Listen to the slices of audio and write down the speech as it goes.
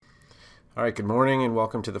All right, good morning and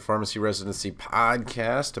welcome to the Pharmacy Residency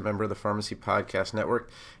Podcast, a member of the Pharmacy Podcast Network.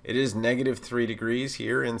 It is -3 degrees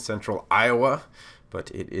here in central Iowa, but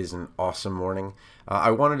it is an awesome morning.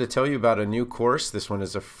 I wanted to tell you about a new course. This one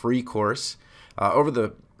is a free course. Over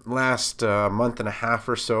the last month and a half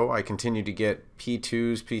or so, I continue to get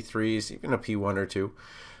P2s, P3s, even a P1 or two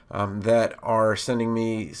that are sending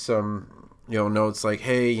me some notes like,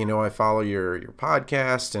 hey, I follow your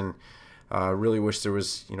podcast and really wish there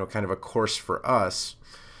was, kind of a course for us.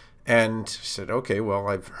 And said, okay, well,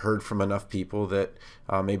 I've heard from enough people that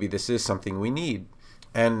maybe this is something we need.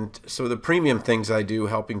 And so the premium things I do,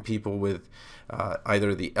 helping people with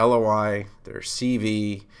either the LOI, their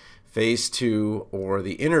CV, phase 2, or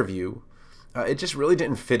the interview, it just really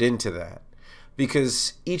didn't fit into that.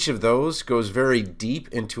 Because each of those goes very deep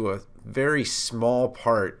into a very small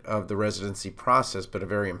part of the residency process, but a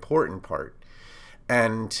very important part.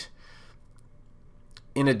 And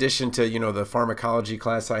in addition to, the pharmacology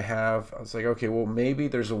class I have, I was like, okay, well, maybe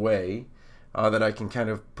there's a way that I can kind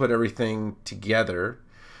of put everything together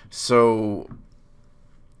so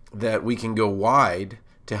that we can go wide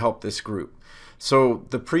to help this group. So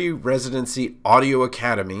the Pre-Residency Audio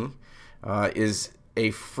Academy is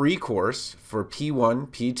a free course for P1,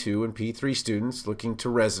 P2, and P3 students looking to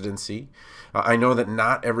residency. I know that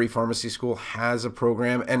not every pharmacy school has a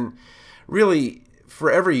program, and really, for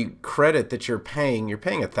every credit that you're paying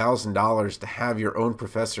 $1,000 to have your own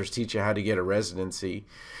professors teach you how to get a residency.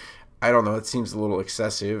 I don't know, it seems a little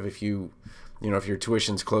excessive. If if your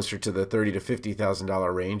tuition's closer to the $30,000 to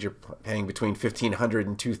 $50,000 range, you're paying between $1,500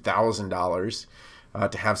 and $2,000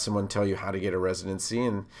 to have someone tell you how to get a residency.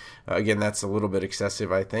 And again, that's a little bit excessive,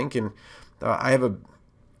 I think. And I have a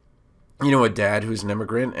dad who's an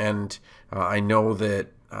immigrant, and I know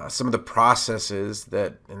that some of the processes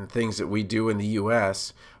and things that we do in the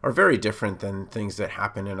U.S. are very different than things that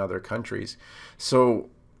happen in other countries. So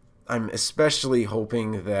I'm especially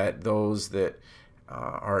hoping that those that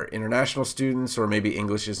are international students, or maybe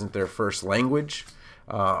English isn't their first language,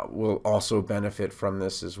 will also benefit from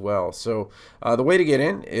this as well. So the way to get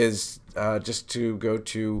in is just to go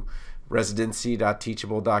to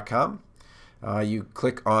residency.teachable.com. You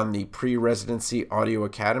click on the Pre-Residency Audio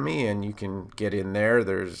Academy and you can get in there.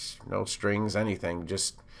 There's no strings, anything,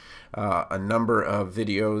 just a number of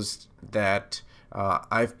videos that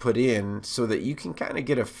I've put in so that you can kind of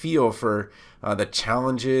get a feel for the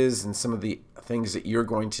challenges and some of the things that you're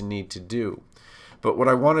going to need to do. But what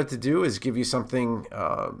I wanted to do is give you something,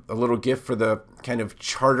 a little gift for the kind of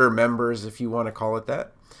charter members, if you want to call it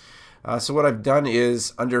that. So what I've done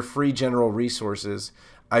is, under free general resources,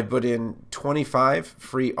 I put in 25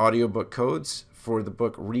 free audiobook codes for the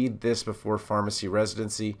book Read This Before Pharmacy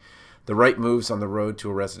Residency, The Right Moves on the Road to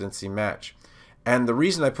a Residency Match. And the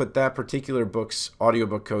reason I put that particular book's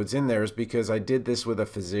audiobook codes in there is because I did this with a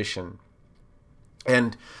physician.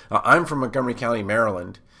 And I'm from Montgomery County,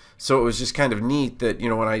 Maryland. So it was just kind of neat that,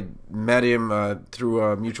 when I met him through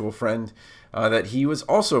a mutual friend, that he was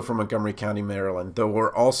also from Montgomery County, Maryland, though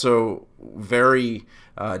we're also very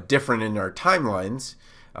different in our timelines.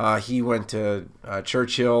 He went to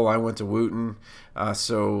Churchill, I went to Wooten.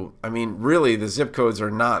 So, really, the zip codes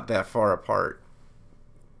are not that far apart.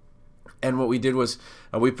 And what we did was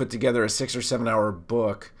we put together a 6 or 7 hour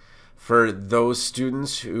book for those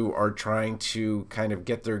students who are trying to kind of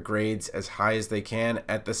get their grades as high as they can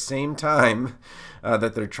at the same time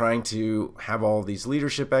that they're trying to have all these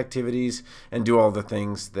leadership activities and do all the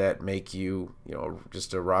things that make you,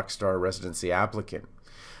 just a rock star residency applicant.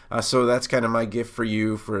 So that's kind of my gift for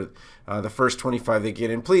you for the first 25 that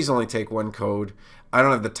get in. Please only take one code. I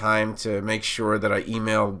don't have the time to make sure that I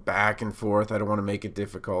email back and forth. I don't want to make it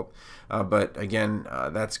difficult. But again,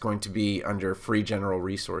 that's going to be under free general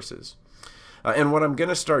resources. And what I'm going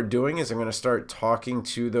to start doing is I'm going to start talking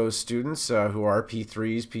to those students who are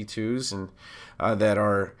P3s, P2s, and that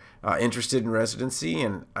are interested in residency.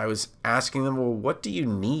 And I was asking them, well, what do you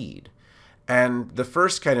need? And the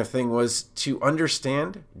first kind of thing was to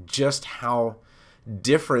understand just how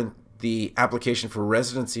different the application for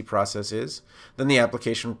residency process is than the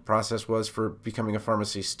application process was for becoming a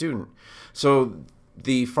pharmacy student. So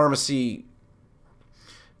the pharmacy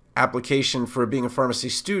application for being a pharmacy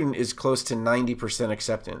student is close to 90%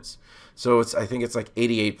 acceptance. So I think it's like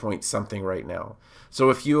 88 point something right now. So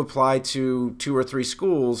if you apply to 2 or 3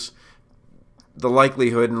 schools, the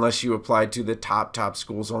likelihood, unless you apply to the top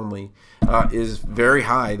schools only, is very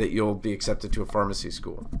high that you'll be accepted to a pharmacy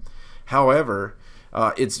school. However,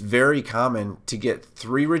 it's very common to get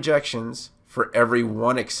 3 rejections for every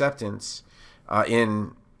 1 acceptance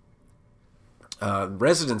in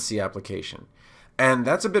residency application. And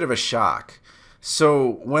that's a bit of a shock.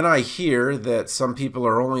 So when I hear that some people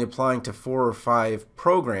are only applying to 4 or 5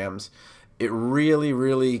 programs, it really,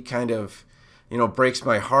 really kind of, breaks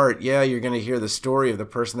my heart. Yeah, you're going to hear the story of the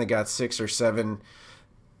person that got 6 or 7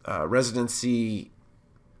 residency,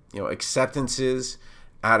 acceptances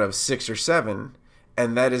out of 6 or 7,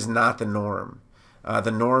 and that is not the norm.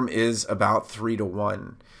 The norm is about 3 to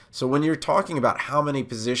 1. So when you're talking about how many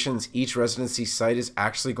positions each residency site is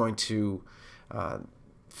actually going to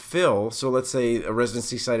fill, so let's say a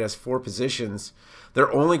residency site has 4 positions,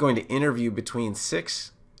 they're only going to interview between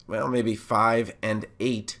 6, well, maybe 5 and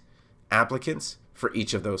 8 applicants for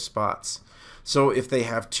each of those spots. So if they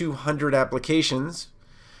have 200 applications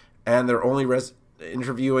and they're only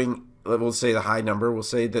interviewing, we'll say the high number, we'll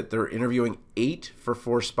say that they're interviewing 8 for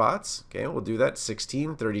 4 spots. Okay, we'll do that,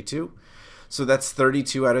 16, 32. So that's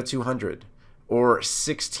 32 out of 200. Or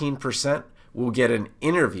 16% will get an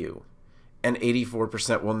interview and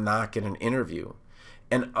 84% will not get an interview.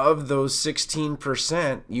 And of those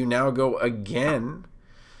 16%, you now go again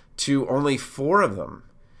to only 4 of them,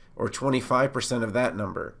 or 25% of that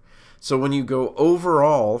number. So when you go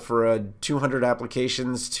overall for a 200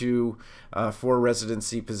 applications to 4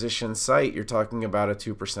 residency position site, you're talking about a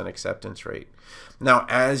 2% acceptance rate. Now,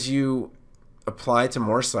 as you apply to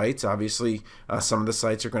more sites, obviously some of the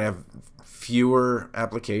sites are going to have fewer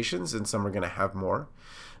applications and some are going to have more.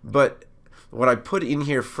 But what I put in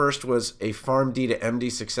here first was a PharmD to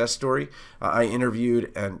MD success story. I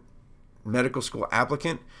interviewed a medical school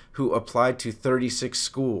applicant who applied to 36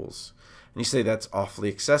 schools. And you say that's awfully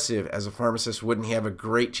excessive. As a pharmacist, wouldn't he have a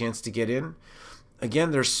great chance to get in?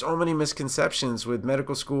 Again, there's so many misconceptions with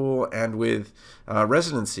medical school and with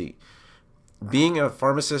residency. Being a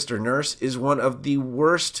pharmacist or nurse is one of the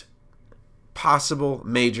worst possible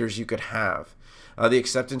majors you could have. The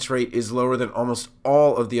acceptance rate is lower than almost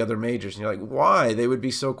all of the other majors. And you're like, why? They would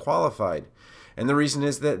be so qualified. And the reason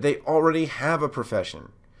is that they already have a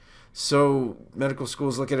profession. So medical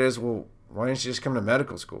schools look at it as, well, why didn't you just come to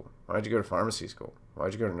medical school? Why did you go to pharmacy school? Why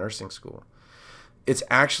did you go to nursing school? It's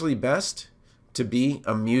actually best to be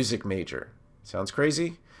a music major. Sounds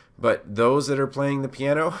crazy, but those that are playing the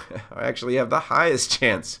piano actually have the highest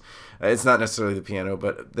chance. It's not necessarily the piano,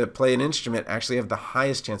 but that play an instrument actually have the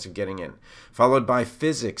highest chance of getting in, followed by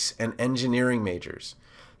physics and engineering majors.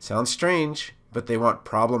 Sounds strange, but they want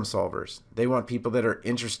problem solvers. They want people that are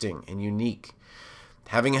interesting and unique.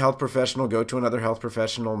 Having a health professional go to another health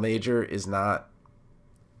professional major is not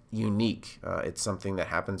unique. It's something that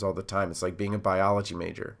happens all the time. It's like being a biology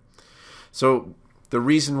major. So the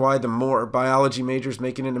reason why the more biology majors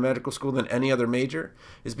make it into medical school than any other major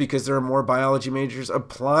is because there are more biology majors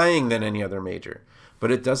applying than any other major.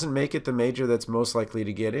 But it doesn't make it the major that's most likely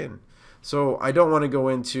to get in. So I don't want to go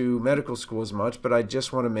into medical school as much, but I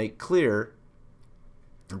just want to make clear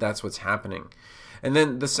that's what's happening. And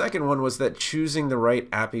then the second one was that choosing the right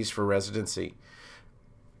APPEs for residency.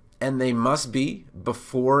 And they must be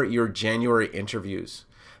before your January interviews.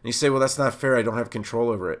 And you say, well, that's not fair. I don't have control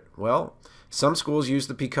over it. Well, some schools use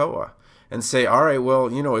the PCOA and say, all right, well,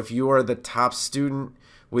 if you are the top student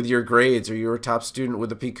with your grades or you're a top student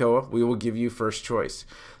with the PCOA, we will give you first choice.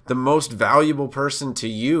 The most valuable person to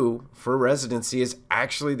you for residency is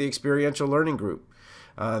actually the experiential learning group.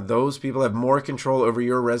 Those people have more control over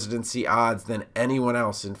your residency odds than anyone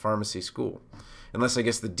else in pharmacy school. Unless I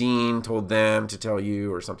guess the dean told them to tell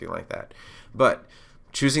you or something like that. But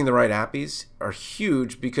choosing the right APPEs are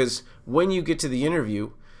huge because when you get to the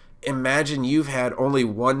interview, imagine you've had only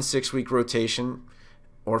one 6-week rotation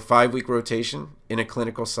or 5-week rotation in a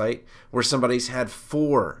clinical site where somebody's had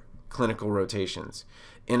 4 clinical rotations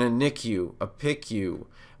in a NICU, a PICU.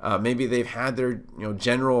 Maybe they've had their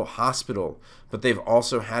general hospital, but they've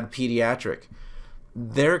also had pediatric.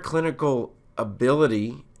 Their clinical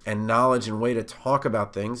ability and knowledge and way to talk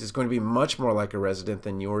about things is going to be much more like a resident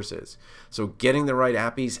than yours is. So getting the right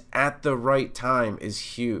APPEs at the right time is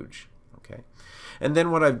huge. Okay, and then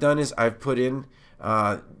what I've done is I've put in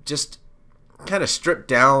just kind of stripped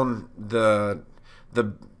down the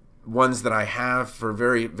ones that I have for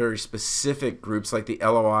very, very specific groups like the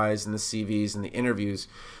LOIs and the CVs and the interviews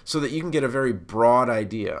so that you can get a very broad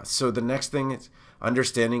idea. So the next thing is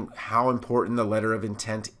understanding how important the letter of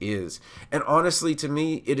intent is. And honestly, to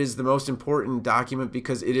me, it is the most important document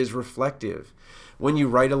because it is reflective. When you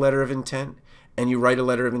write a letter of intent and you write a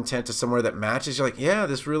letter of intent to somewhere that matches, you're like, yeah,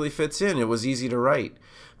 this really fits in. It was easy to write.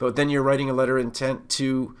 But then you're writing a letter of intent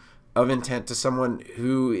to someone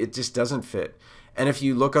who it just doesn't fit. And if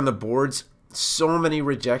you look on the boards, so many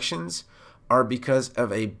rejections are because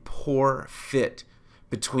of a poor fit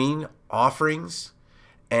between offerings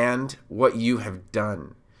and what you have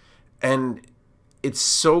done. And it's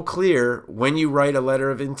so clear when you write a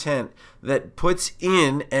letter of intent that puts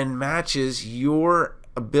in and matches your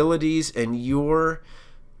abilities and your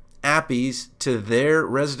APPEs to their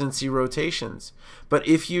residency rotations. But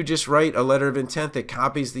if you just write a letter of intent that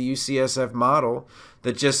copies the UCSF model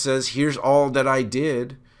that just says, here's all that I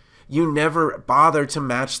did, you never bother to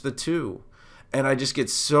match the two. And I just get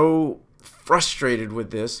so frustrated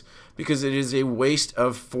with this because it is a waste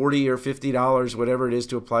of $40 or $50, whatever it is,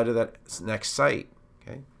 to apply to that next site.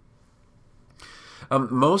 Okay.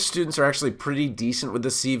 Most students are actually pretty decent with the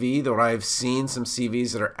CV, though I've seen some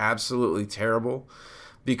CVs that are absolutely terrible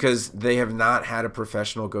because they have not had a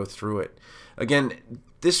professional go through it. Again,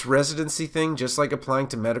 this residency thing, just like applying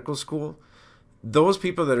to medical school, those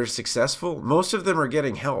people that are successful, most of them are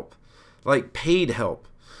getting help, like paid help,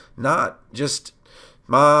 not just,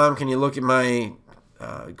 Mom, can you look at my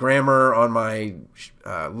grammar on my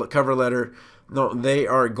cover letter? No, they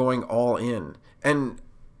are going all in. And,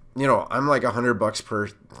 you know, I'm like $100 per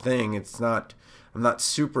thing. I'm not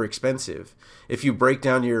super expensive. If you break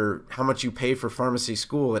down how much you pay for pharmacy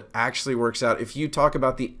school, it actually works out. If you talk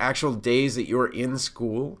about the actual days that you're in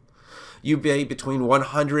school, you pay between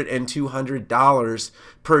 $100 and $200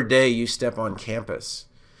 per day you step on campus.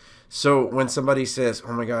 So when somebody says,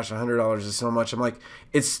 oh my gosh, $100 is so much, I'm like,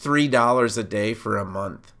 it's $3 a day for a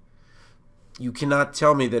month. You cannot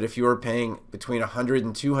tell me that if you're paying between $100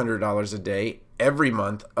 and $200 a day every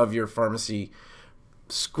month of your pharmacy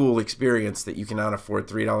school experience that you cannot afford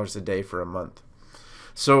 $3 a day for a month.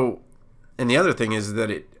 So, and the other thing is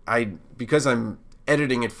that because I'm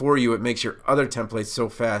editing it for you, it makes your other templates so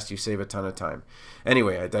fast you save a ton of time.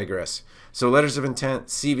 Anyway, I digress. So letters of intent,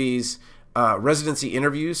 CVs, residency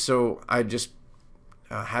interviews. So I just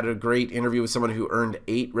had a great interview with someone who earned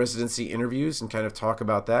 8 residency interviews and kind of talk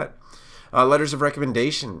about that. Letters of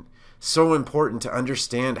recommendation. So important to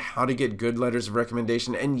understand how to get good letters of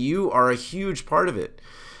recommendation, and you are a huge part of it.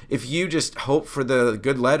 If you just hope for the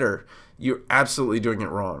good letter, you're absolutely doing it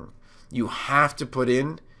wrong. You have to put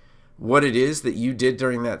in what it is that you did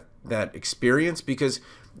during that experience, because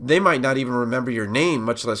they might not even remember your name,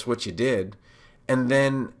 much less what you did. And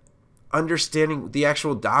then understanding the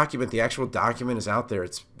actual document is out there.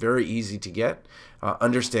 It's very easy to get.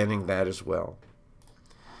 Understanding that as well.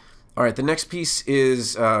 All right, the next piece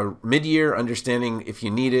is mid-year, understanding if you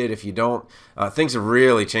need it, if you don't. Things have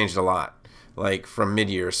really changed a lot, like from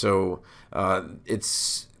mid-year. So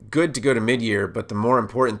it's good to go to mid-year, but the more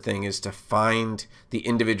important thing is to find the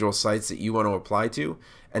individual sites that you want to apply to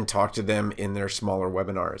and talk to them in their smaller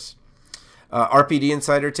webinars. RPD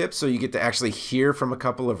Insider Tips, so you get to actually hear from a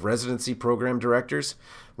couple of residency program directors.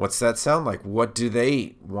 What's that sound like? What do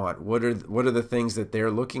they want? What are the things that they're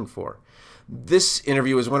looking for? This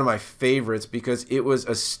interview was one of my favorites because it was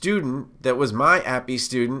a student that was my APPE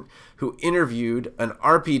student who interviewed an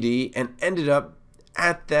RPD and ended up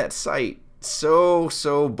at that site.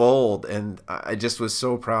 So bold, and I just was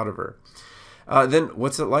so proud of her. Then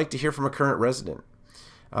what's it like to hear from a current resident?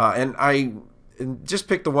 And I just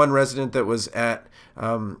picked the one resident that was at,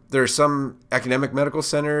 there are some academic medical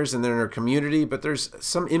centers and they're in our community, but there's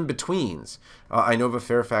some in-betweens. Inova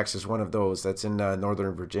Fairfax is one of those. That's in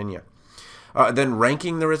Northern Virginia. Then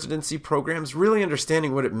ranking the residency programs, really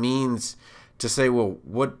understanding what it means to say, well,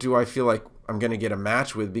 what do I feel like I'm going to get a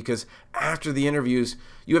match with? Because after the interviews,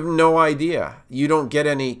 you have no idea. You don't get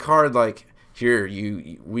any card like, here,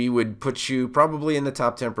 we would put you probably in the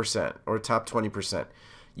top 10% or top 20%.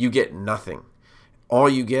 You get nothing. All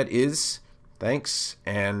you get is thanks,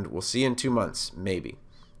 and we'll see you in 2 months, maybe.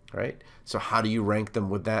 Right? So how do you rank them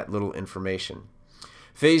with that little information?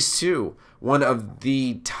 Phase 2, one of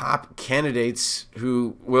the top candidates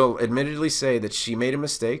who will admittedly say that she made a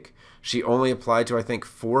mistake. She only applied to, I think,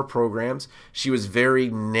 4 programs. She was very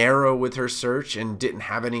narrow with her search and didn't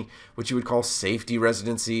have any what you would call safety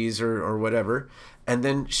residencies or whatever. And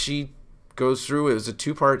then she goes through, it was a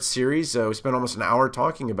 2-part series. We spent almost an hour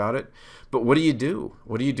talking about it. But what do you do?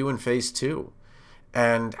 What do you do in phase 2?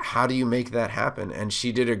 And how do you make that happen? And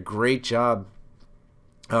she did a great job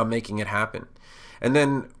making it happen. And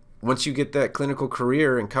then once you get that clinical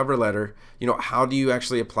career and cover letter, how do you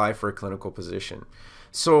actually apply for a clinical position?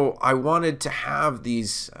 So I wanted to have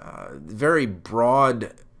these very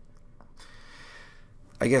broad,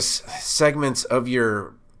 I guess, segments of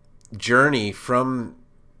your journey from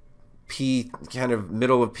kind of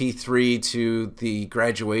middle of P3 to the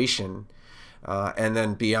graduation and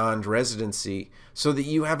then beyond residency, so that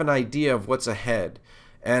you have an idea of what's ahead.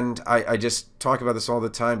 And I just talk about this all the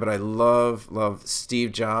time, but I love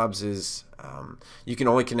Steve Jobs' you can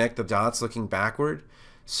only connect the dots looking backward.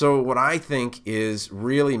 So what I think is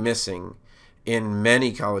really missing in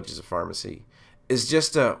many colleges of pharmacy, is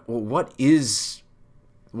just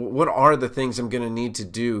what are the things I'm going to need to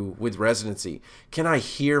do with residency? Can I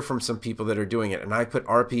hear from some people that are doing it? And I put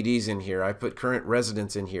RPDs in here. I put current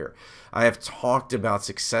residents in here. I have talked about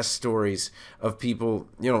success stories of people,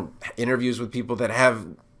 interviews with people that have,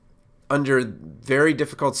 under very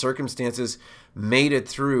difficult circumstances, made it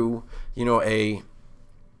through, a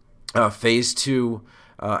phase 2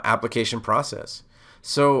 application process.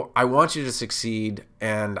 So I want you to succeed,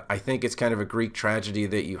 and I think it's kind of a Greek tragedy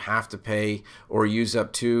that you have to pay or use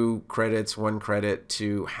up 2 credits, 1 credit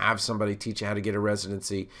to have somebody teach you how to get a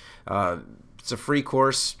residency. It's a free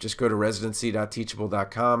course. Just go to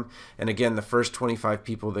residency.teachable.com. And again, the first 25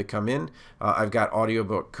 people that come in, I've got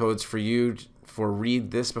audiobook codes for you for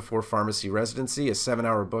Read This Before Pharmacy Residency, a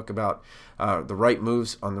 7-hour book about the right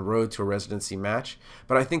moves on the road to a residency match.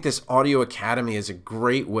 But I think this audio academy is a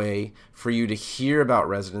great way for you to hear about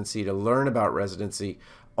residency, to learn about residency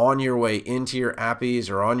on your way into your appies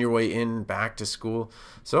or on your way in back to school.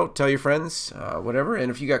 So tell your friends, whatever. And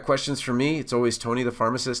if you got questions for me, it's always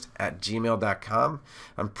TonyThePharmacist@gmail.com.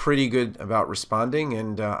 I'm pretty good about responding,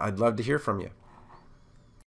 and I'd love to hear from you.